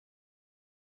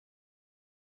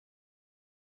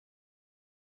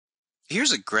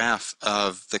Here's a graph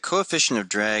of the coefficient of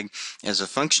drag as a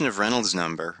function of Reynolds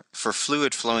number for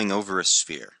fluid flowing over a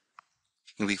sphere.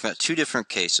 And we've got two different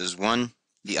cases, one,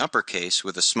 the upper case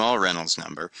with a small Reynolds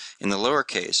number, and the lower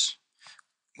case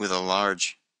with a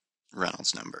large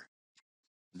Reynolds number.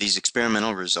 These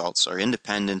experimental results are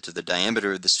independent of the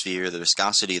diameter of the sphere, the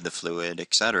viscosity of the fluid,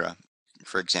 etc.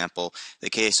 For example,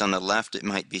 the case on the left, it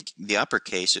might be the upper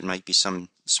case, it might be some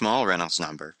small Reynolds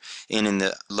number, and in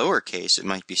the lower case, it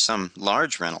might be some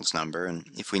large Reynolds number, and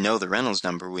if we know the Reynolds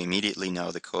number, we immediately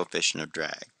know the coefficient of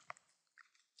drag.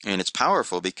 And it's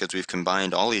powerful because we've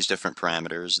combined all these different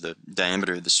parameters, the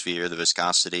diameter of the sphere, the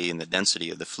viscosity, and the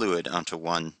density of the fluid onto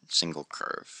one single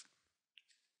curve.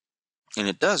 And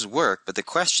it does work, but the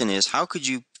question is, how could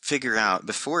you figure out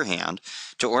beforehand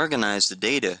to organize the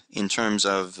data in terms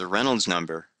of the Reynolds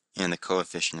number and the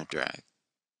coefficient of drag?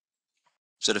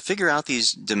 So to figure out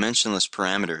these dimensionless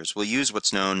parameters, we'll use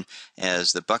what's known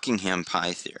as the Buckingham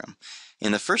pi theorem.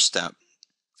 And the first step,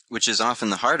 which is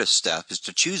often the hardest step, is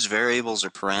to choose variables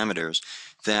or parameters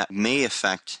that may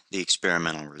affect the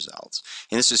experimental results.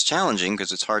 And this is challenging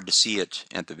because it's hard to see it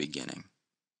at the beginning.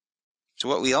 So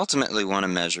what we ultimately want to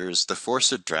measure is the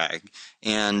force of drag,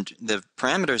 and the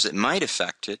parameters that might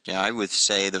affect it, I would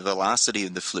say the velocity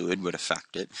of the fluid would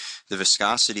affect it, the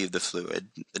viscosity of the fluid,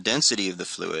 the density of the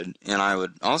fluid, and I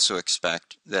would also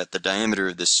expect that the diameter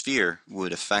of the sphere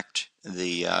would affect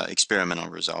the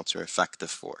experimental results or affect the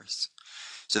force.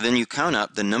 So then you count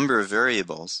up the number of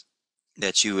variables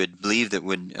that you would believe that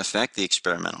would affect the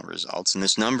experimental results, and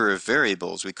this number of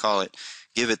variables,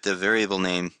 give it the variable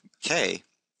name k.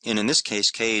 And in this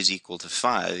case, k is equal to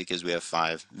 5 because we have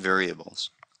 5 variables.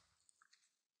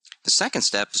 The second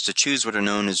step is to choose what are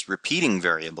known as repeating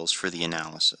variables for the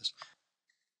analysis.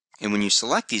 And when you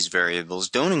select these variables,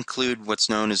 don't include what's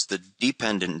known as the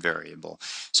dependent variable.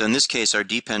 So in this case, our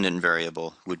dependent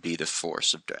variable would be the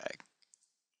force of drag.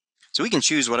 So we can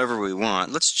choose whatever we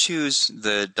want. Let's choose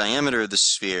the diameter of the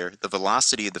sphere, the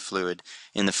velocity of the fluid,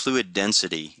 and the fluid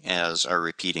density as our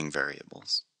repeating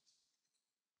variables.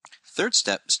 Third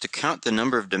step is to count the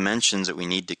number of dimensions that we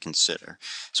need to consider.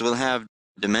 So we'll have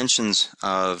dimensions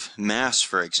of mass,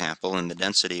 for example, and the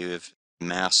density of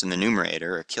mass in the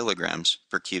numerator are kilograms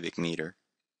per cubic meter.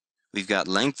 We've got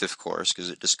length, of course, because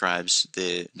it describes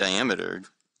the diameter.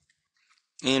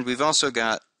 And we've also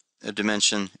got a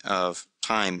dimension of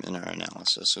time in our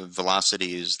analysis. So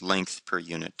velocity is length per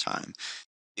unit time.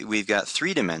 We've got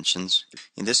 3 dimensions.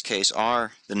 In this case, the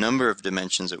number of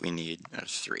dimensions that we need are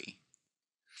 3.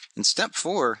 And step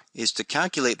 4 is to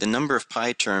calculate the number of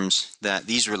pi terms that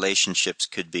these relationships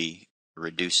could be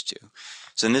reduced to.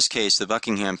 So in this case, the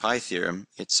Buckingham pi theorem,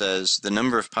 it says the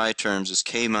number of pi terms is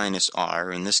k minus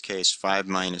r, in this case 5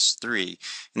 minus 3,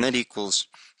 and that equals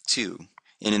 2.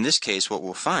 And in this case, what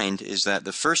we'll find is that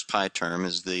the first pi term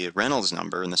is the Reynolds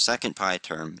number, and the second pi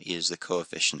term is the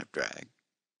coefficient of drag.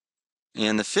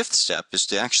 And the 5th step is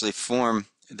to actually form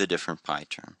the different pi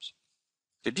terms.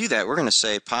 To do that, we're going to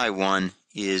say pi 1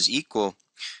 is equal,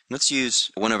 let's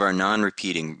use one of our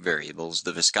non-repeating variables,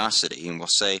 the viscosity, and we'll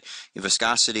say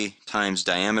viscosity times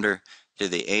diameter to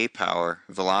the a power,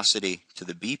 velocity to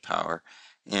the b power,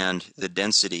 and the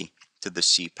density to the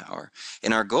c power.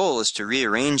 And our goal is to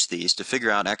rearrange these to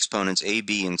figure out exponents a,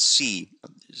 b, and c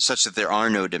such that there are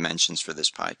no dimensions for this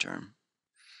pi term.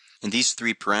 And these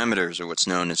 3 parameters are what's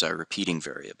known as our repeating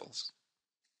variables.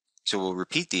 So we'll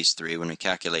repeat these 3 when we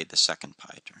calculate the second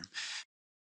pi term.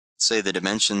 Say the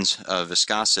dimensions of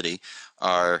viscosity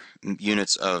are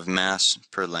units of mass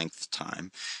per length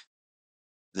time.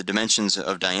 The dimensions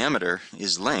of diameter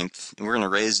is length, and we're going to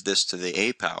raise this to the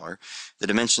a power. The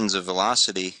dimensions of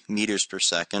velocity, meters per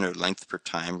second, or length per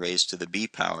time, raised to the b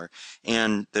power.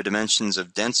 And the dimensions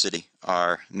of density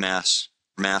are mass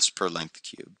per length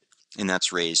cubed, and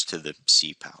that's raised to the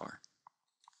c power.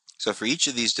 So for each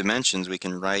of these dimensions, we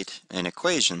can write an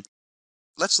equation.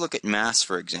 Let's look at mass,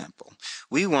 for example.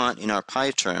 We want in our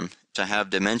pi term to have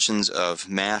dimensions of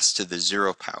mass to the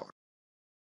 0 power.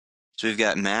 So we've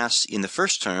got mass in the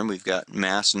first term, we've got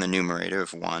mass in the numerator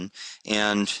of 1,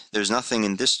 and there's nothing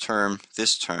in this term,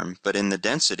 but in the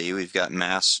density we've got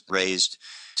mass raised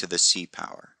to the c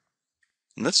power.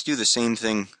 And let's do the same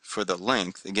thing for the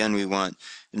length. Again, we want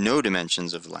no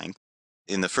dimensions of length.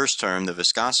 In the first term, the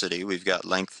viscosity, we've got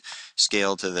length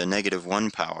scaled to the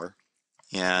 -1 power.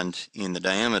 And in the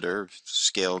diameter,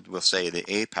 scaled, we'll say the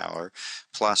a power,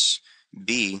 plus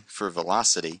b for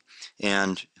velocity,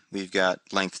 and we've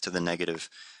got length to the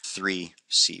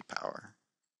 -3c power.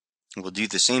 We'll do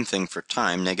the same thing for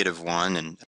time, -1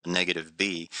 and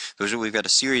 -b. We've got a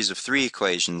series of 3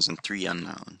 equations and 3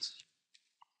 unknowns.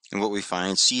 And what we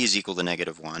find, C is equal to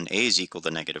 -1, A is equal to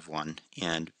 -1,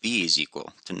 and B is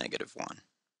equal to -1.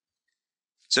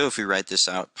 So if we write this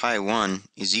out, pi1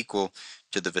 is equal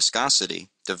to the viscosity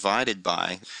divided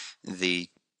by the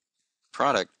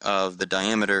product of the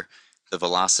diameter, the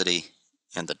velocity,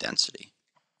 and the density.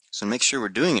 So make sure we're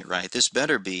doing it right. This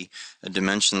better be a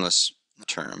dimensionless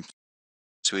term.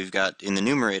 So we've got in the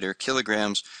numerator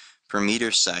kilograms per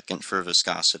meter second for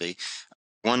viscosity,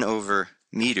 1 over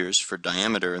meters for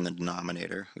diameter in the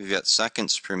denominator. We've got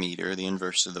seconds per meter, the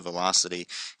inverse of the velocity,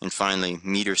 and finally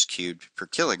meters cubed per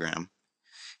kilogram.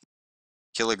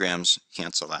 Kilograms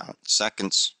cancel out,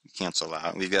 seconds cancel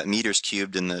out. We've got meters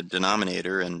cubed in the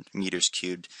denominator and meters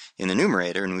cubed in the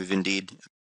numerator, and we've indeed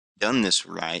done this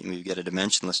right, and we get a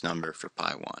dimensionless number for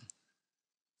pi1.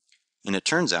 And it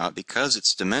turns out, because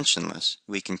it's dimensionless,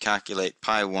 we can calculate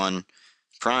pi1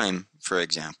 prime, for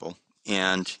example,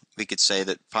 and we could say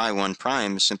that pi1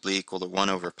 prime is simply equal to 1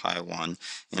 over pi1,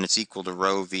 and it's equal to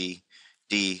rho v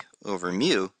d over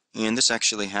mu, and this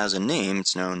actually has a name.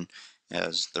 It's known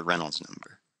as the Reynolds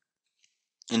number.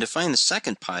 And to find the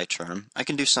second pi term, I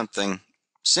can do something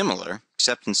similar,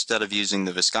 except instead of using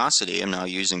the viscosity, I'm now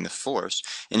using the force.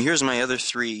 And here's my other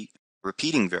three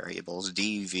repeating variables,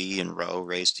 d, v, and rho,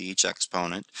 raised to each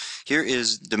exponent. Here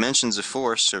is dimensions of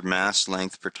force, or mass,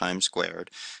 length per time squared.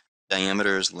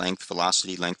 Diameter is length,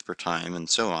 velocity, length per time, and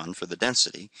so on for the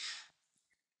density.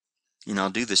 And I'll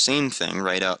do the same thing,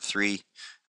 write out three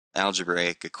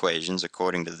algebraic equations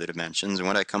according to the dimensions, and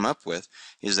what I come up with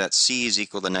is that C is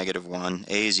equal to -1,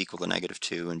 A is equal to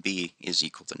 -2, and B is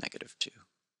equal to -2.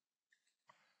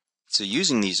 So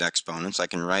using these exponents, I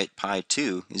can write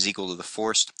pi2 is equal to the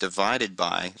force divided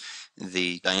by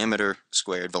the diameter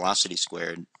squared, velocity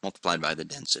squared, multiplied by the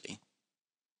density.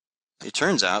 It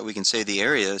turns out we can say the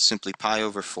area is simply pi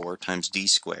over 4 times d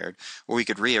squared, or we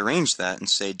could rearrange that and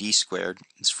say d squared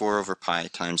is 4 over pi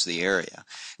times the area.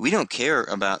 We don't care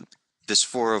about this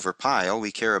 4 over pi, all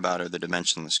we care about are the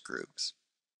dimensionless groups.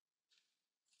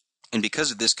 And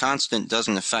because this constant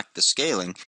doesn't affect the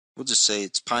scaling, we'll just say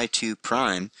it's pi2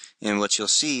 prime, and what you'll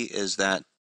see is that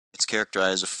it's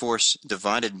characterized as a force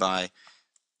divided by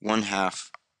 1/2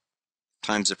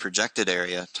 times the projected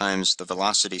area times the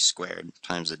velocity squared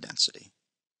times the density.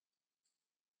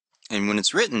 And when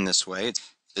it's written this way,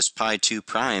 this pi2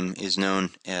 prime is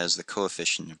known as the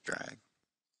coefficient of drag.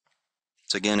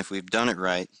 So again, if we've done it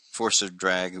right, force of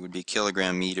drag would be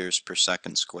kilogram meters per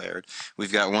second squared.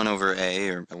 We've got 1 over A,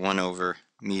 or 1 over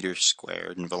meters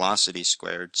squared, and velocity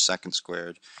squared, second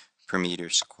squared per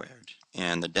meter squared.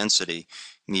 And the density,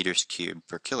 meters cubed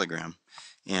per kilogram.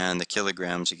 And the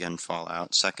kilograms again fall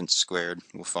out, seconds squared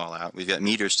will fall out. We've got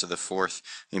meters to the fourth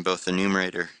in both the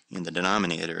numerator and the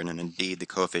denominator, and indeed the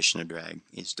coefficient of drag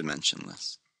is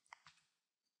dimensionless.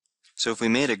 So if we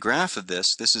made a graph of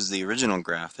this, this is the original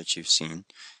graph that you've seen.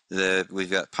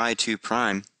 We've got pi2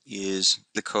 prime is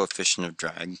the coefficient of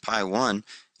drag, pi1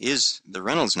 is the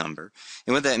Reynolds number,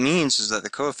 and what that means is that the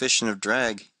coefficient of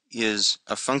drag is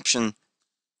a function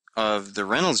of the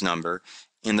Reynolds number,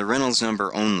 and the Reynolds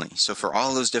number only. So for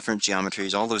all those different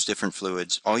geometries, all those different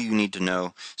fluids, all you need to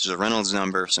know is the Reynolds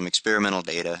number, some experimental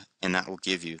data, and that will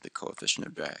give you the coefficient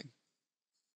of drag.